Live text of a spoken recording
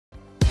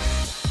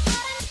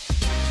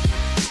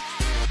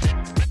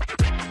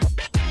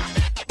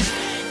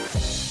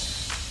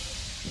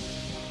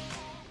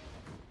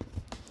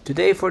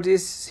Today for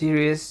this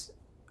series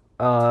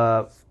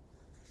from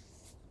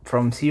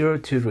zero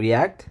to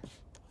React,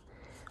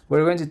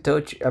 we're going to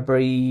touch a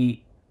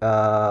very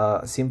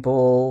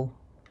simple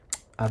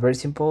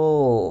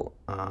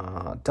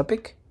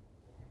topic,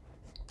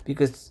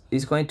 because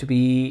it's going to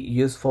be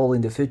useful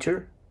in the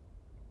future,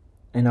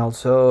 and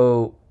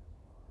also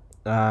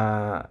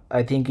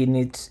I think it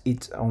needs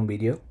its own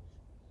video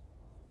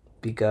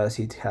because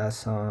it has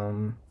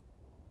some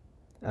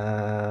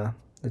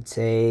let's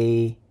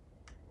say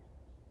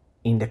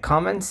in the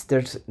comments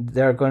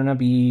there are gonna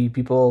be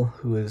people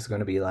who is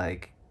gonna be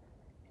like,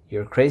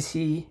 you're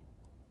crazy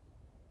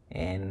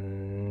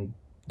and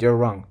you're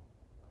wrong,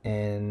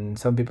 and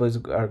some people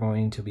are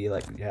going to be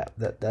like, yeah,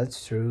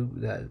 that's true.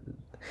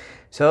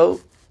 So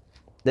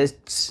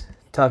let's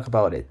talk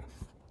about it.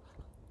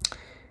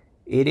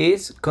 It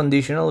is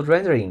conditional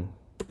rendering.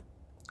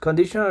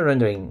 Conditional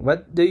rendering,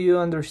 what do you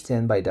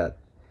understand by that?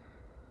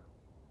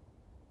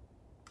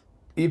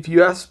 If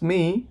you ask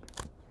me,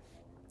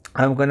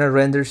 I'm gonna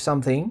render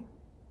something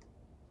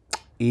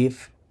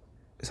if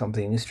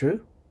something is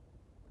true.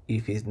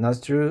 If it's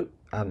not true,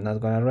 I'm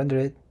not gonna render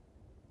it.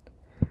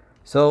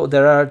 So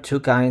there are two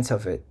kinds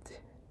of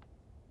it.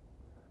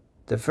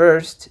 The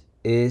first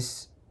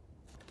is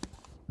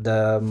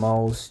the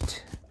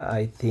most,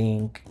 I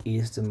think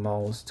is the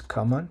most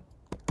common,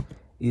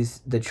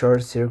 is the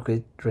short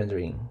circuit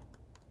rendering,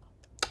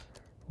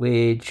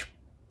 which,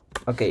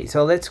 okay,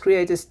 so let's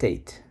create a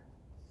state.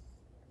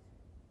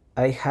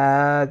 I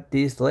had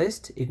this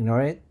list,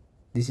 ignore it.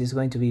 This is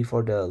going to be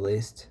for the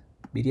list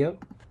video.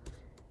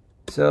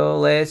 So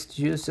let's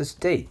use a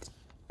state.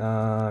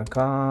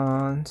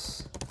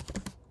 Const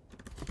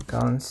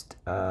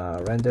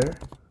render.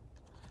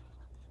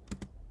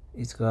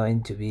 It's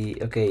going to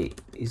be, okay,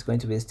 it's going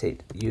to be a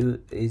state.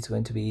 It's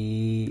going to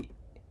be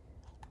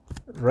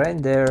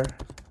render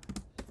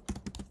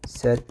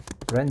set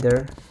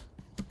render.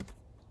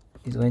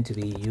 It's going to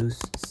be use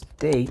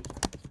state.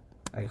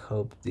 I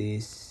hope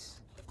this,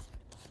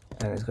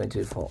 and it's going to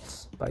be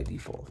false by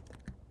default.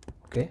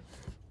 Okay,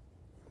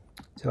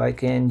 so I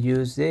can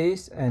use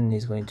this, and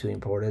it's going to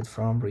import it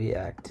from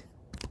React.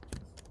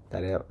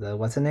 That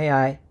was an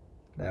AI.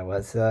 That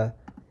was a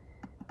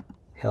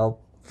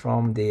help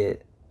from the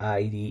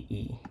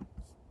IDE.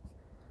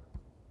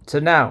 So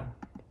now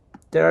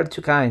there are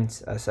two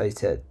kinds, as I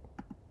said.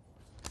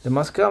 The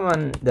most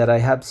common that I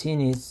have seen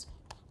is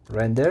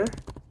render,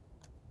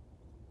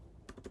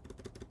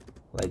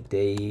 like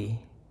they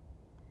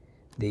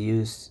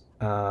use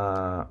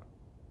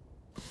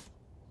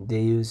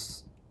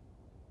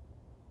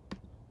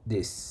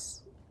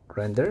this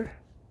render,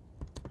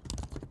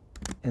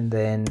 and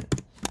then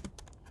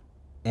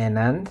an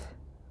and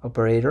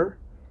operator,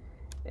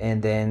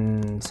 and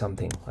then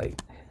something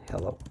like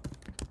hello.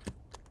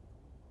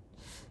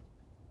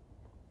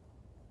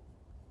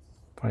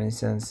 For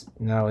instance,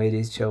 now it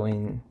is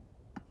showing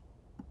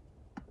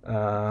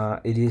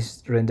it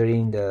is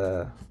rendering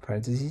the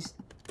parentheses,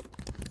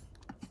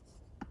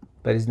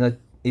 but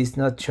it's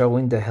not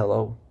showing the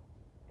hello.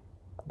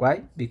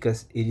 Why?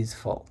 Because it is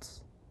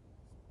false.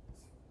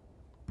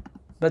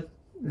 But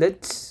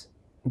let's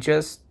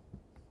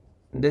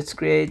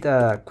create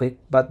a quick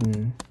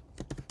button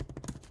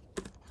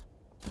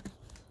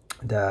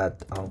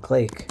that on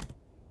click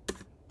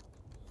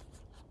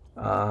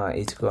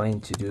it's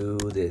going to do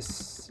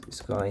this.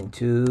 It's going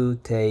to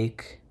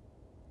take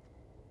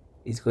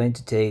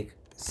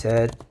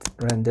set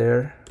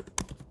render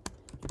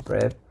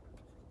prep,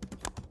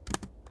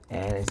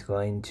 and it's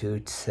going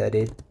to set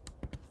it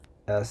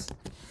as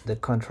the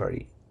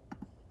contrary,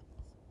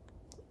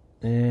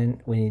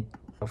 and we need,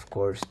 of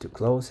course, to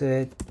close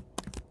it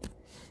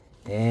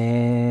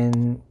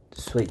and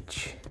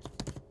switch.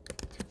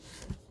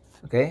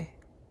 Okay,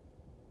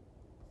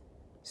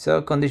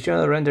 so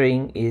conditional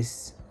rendering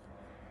is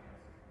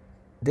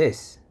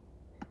this.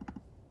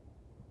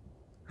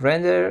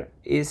 Render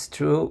is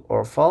true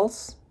or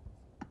false.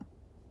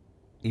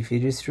 If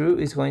it is true,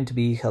 it's going to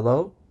be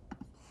hello,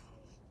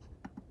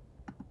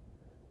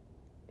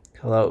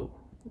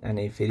 and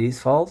if it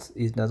is false,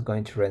 it's not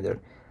going to render.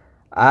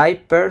 I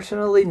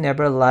personally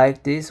never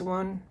liked this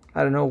one.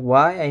 I don't know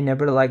why. I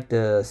never liked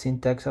the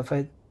syntax of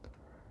it,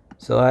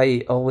 so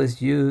I always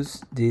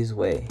use this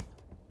way.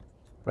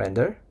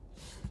 Render.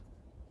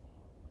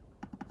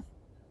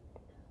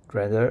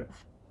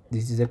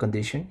 This is a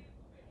condition.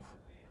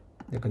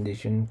 The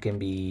condition can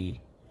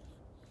be,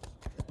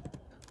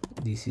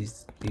 this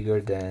is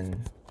bigger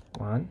than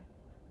 1.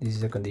 This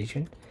is a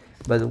condition,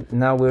 but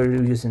now we're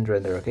using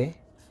render. Okay,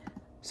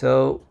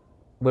 so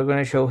we're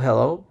gonna show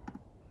hello,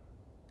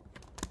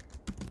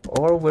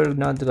 or we're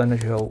not gonna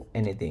show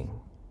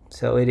anything.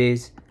 So it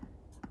is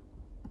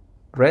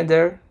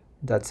render,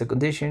 that's a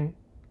condition.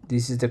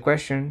 This is the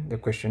question. The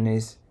question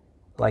is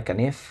like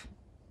an if.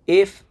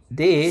 If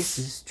this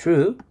is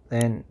true,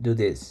 then do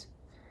this.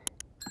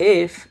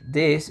 If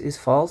this is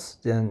false,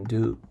 then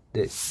do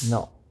this.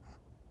 No.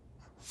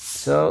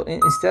 So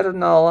instead of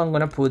null, I'm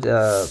gonna put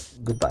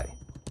goodbye.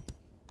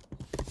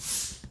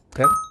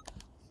 Okay,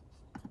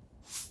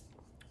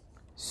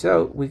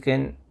 so we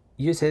can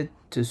use it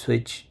to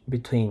switch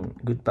between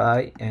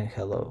goodbye and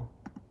hello.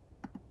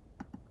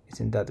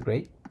 Isn't that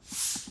great?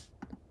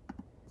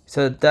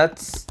 So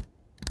that's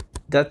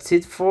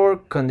it for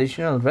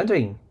conditional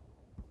rendering.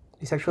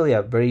 It's actually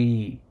a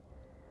very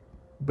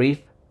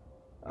brief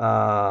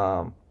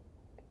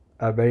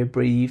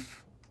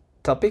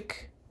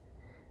topic,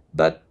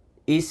 but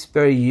it's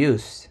very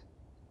used.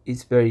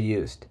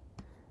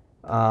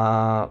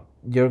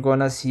 You're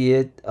gonna see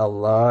it a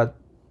lot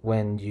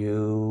when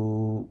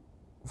you,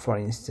 for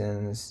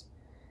instance,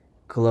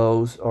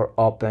 close or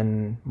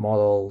open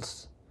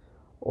models,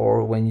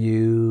 or when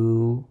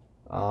you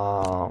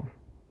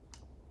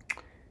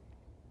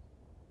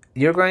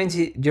you're going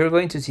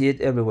to see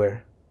it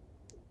everywhere,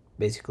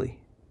 basically.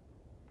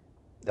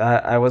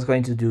 I was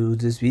going to do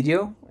this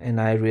video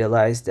and I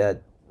realized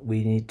that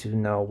we need to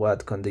know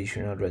what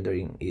conditional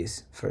rendering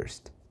is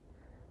first.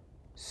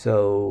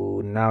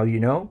 So now you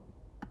know.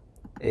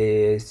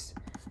 This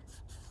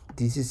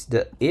is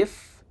the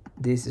if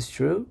this is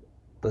true,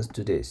 let's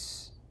do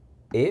this.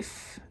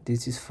 If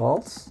this is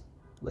false,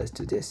 let's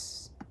do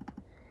this.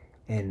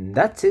 And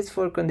that's it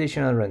for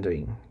conditional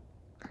rendering.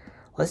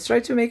 Let's try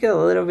to make it a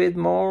little bit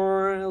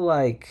more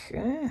like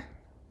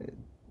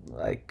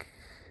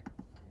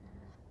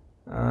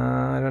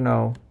I don't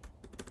know.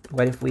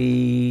 What if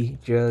we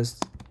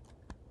just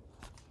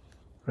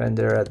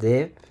render a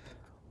div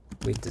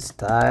with the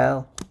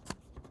style,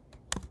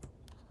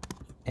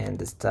 and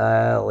the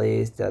style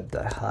is that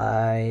the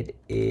height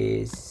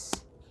is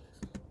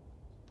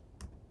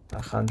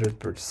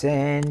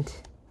 100%,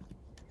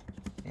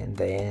 and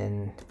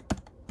then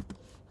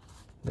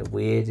the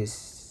width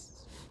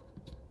is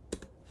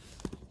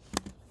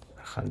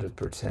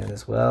 100%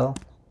 as well.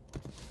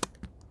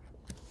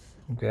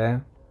 Okay,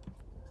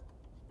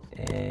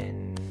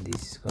 and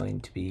this is going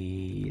to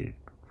be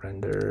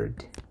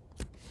rendered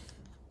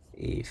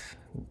if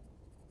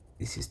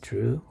this is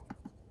true,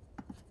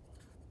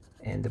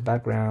 and the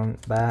background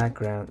is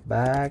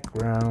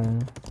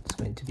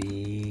going to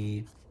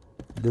be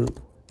blue.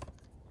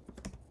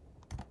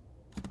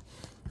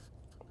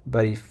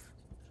 But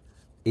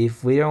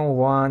if we don't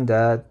want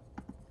that,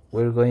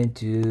 we're going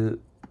to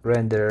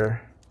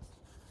render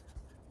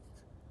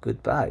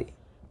goodbye.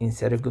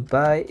 Instead of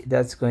goodbye,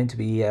 that's going to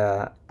be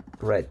a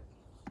red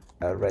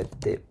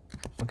div.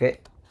 Okay,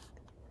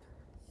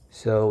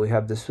 so we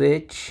have the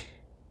switch.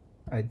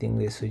 I think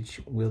the switch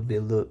will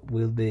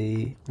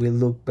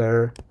look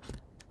better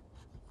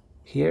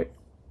here.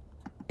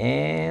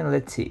 And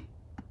let's see,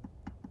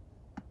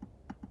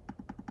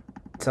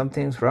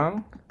 something's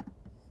wrong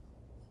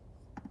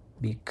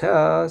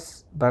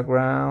because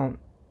background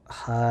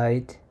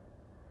height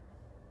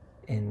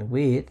and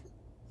width,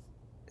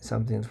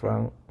 something's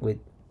wrong with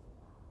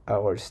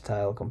our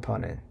style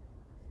component.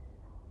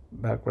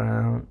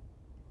 Background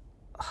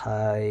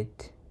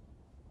height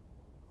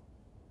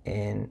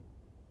and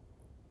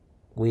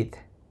width.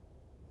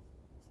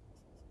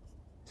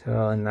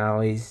 So now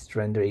it's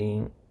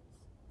rendering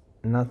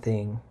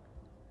nothing.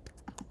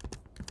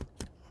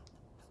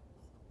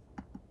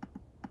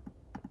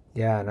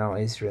 Yeah, now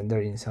it's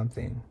rendering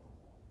something.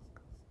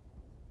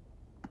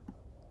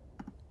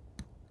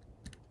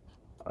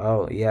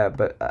 Oh yeah,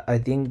 but I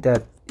think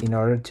that in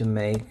order to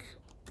make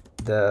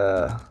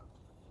the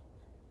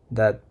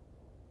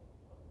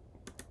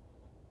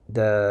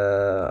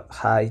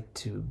height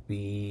to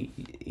be,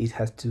 it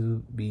has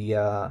to be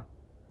a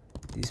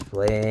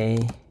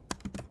display.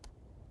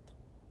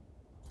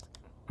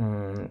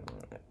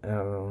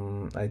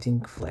 I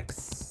think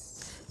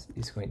flex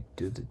is going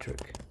to do the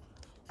trick.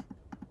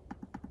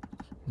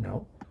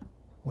 No,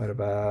 what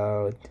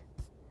about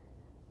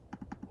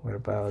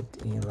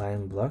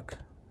inline block,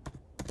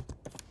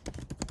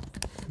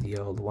 the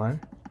old one?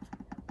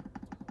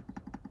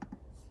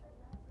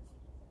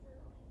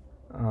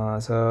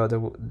 So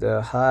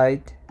the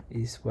height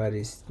is what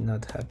is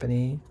not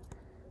happening.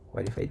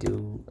 What if I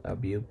do a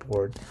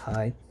viewport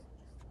height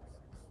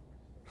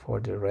for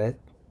the red?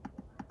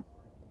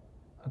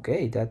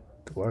 Okay, that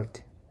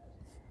worked.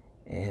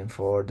 And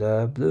for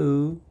the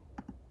blue,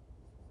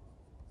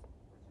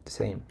 the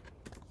same,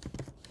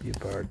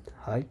 viewport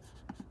height.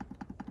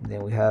 And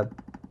then we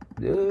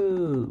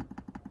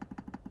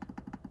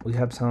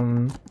have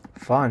some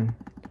fun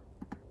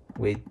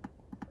with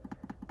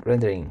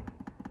rendering.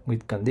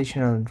 With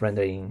conditional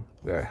rendering,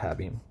 we are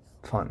having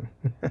fun.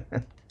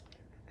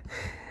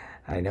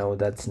 I know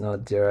that's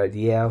not your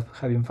idea of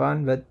having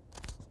fun, but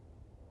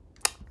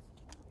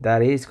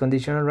that is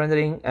conditional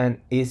rendering, and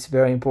it's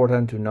very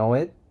important to know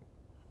it,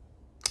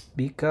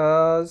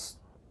 because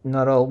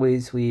not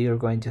always we are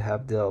going to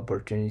have the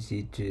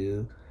opportunity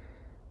to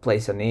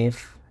place an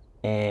if,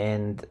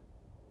 and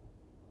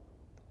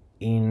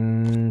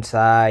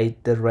inside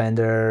the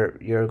render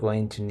you're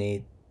going to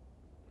need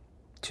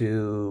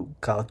to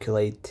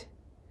calculate.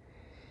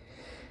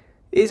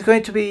 It's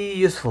going to be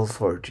useful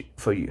for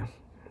you.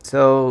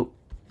 So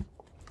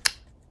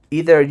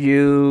either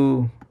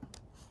you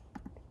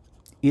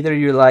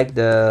like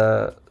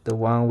the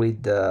one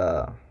with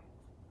the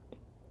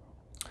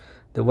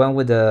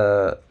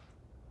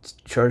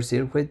short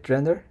circuit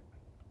render,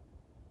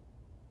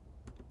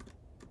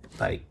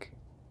 like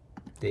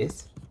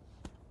this.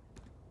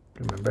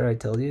 Remember I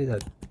told you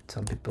that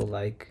some people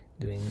like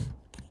doing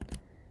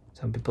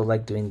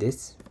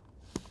this.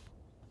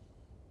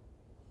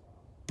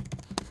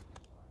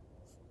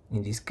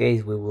 In this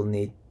case, we will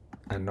need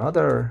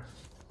another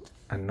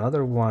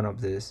one of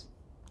this.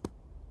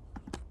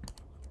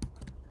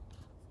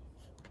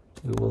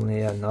 We will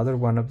need another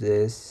one of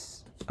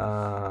this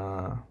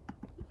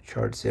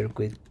short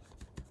circuit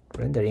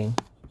rendering.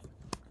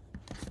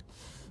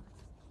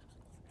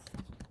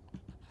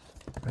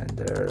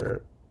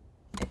 Render,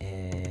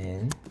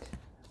 and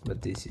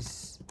but this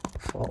is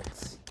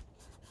false.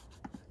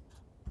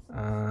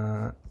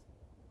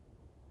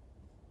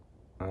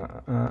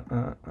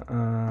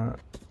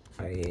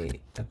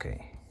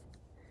 Okay.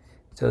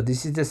 So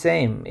this is the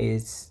same.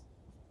 It's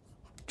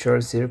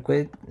short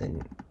circuit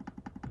and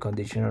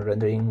conditional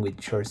rendering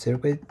with short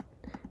circuit,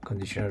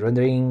 conditional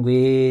rendering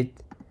with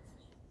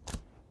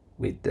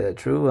the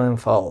true and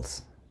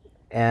false.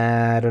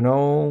 And I don't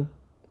know.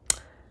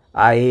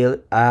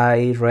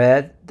 I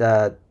read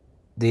that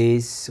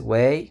this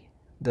way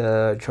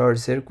the short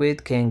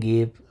circuit can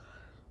give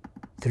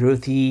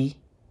truthy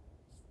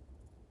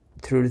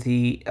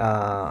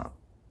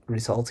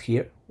results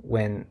here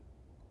when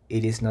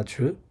it is not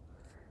true.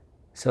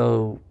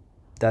 So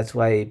that's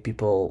why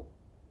people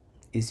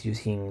is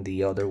using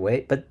the other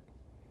way, but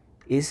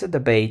it's a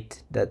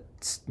debate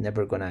that's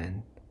never gonna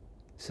end.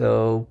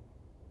 So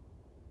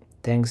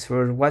thanks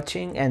for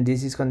watching, and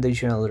this is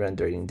conditional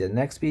rendering. The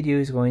next video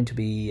is going to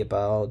be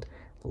about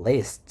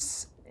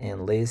lists,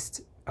 and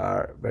lists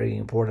are very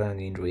important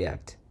in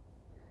React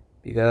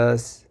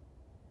because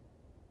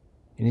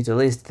you need to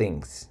list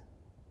things,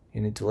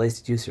 you need to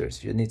list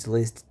users, you need to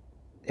list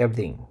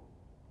everything.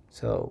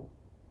 So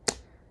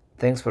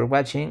thanks for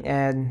watching,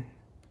 and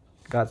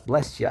God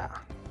bless ya.